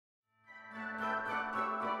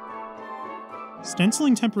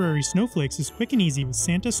Stenciling temporary snowflakes is quick and easy with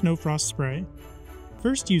Santa Snow Frost Spray.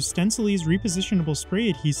 First, use Stencilease repositionable spray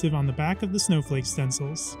adhesive on the back of the snowflake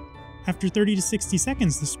stencils. After 30 to 60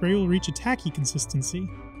 seconds, the spray will reach a tacky consistency.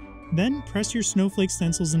 Then, press your snowflake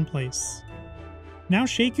stencils in place. Now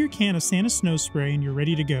shake your can of Santa Snow Spray and you're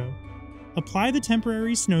ready to go. Apply the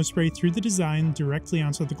temporary snow spray through the design directly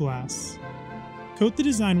onto the glass. Coat the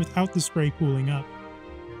design without the spray pooling up.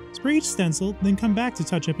 Spray each stencil, then come back to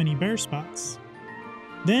touch up any bare spots.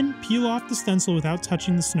 Then, peel off the stencil without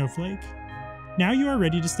touching the snowflake. Now you are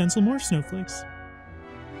ready to stencil more snowflakes.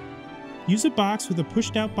 Use a box with a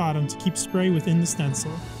pushed-out bottom to keep spray within the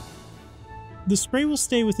stencil. The spray will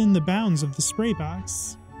stay within the bounds of the spray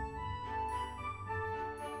box.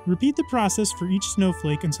 Repeat the process for each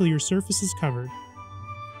snowflake until your surface is covered.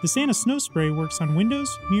 The Santa Snow Spray works on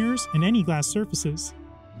windows, mirrors, and any glass surfaces.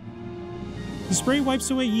 The spray wipes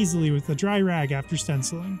away easily with a dry rag after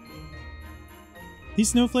stenciling. These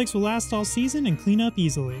snowflakes will last all season and clean up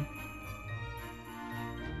easily.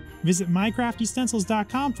 Visit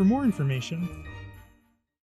mycraftystencils.com for more information.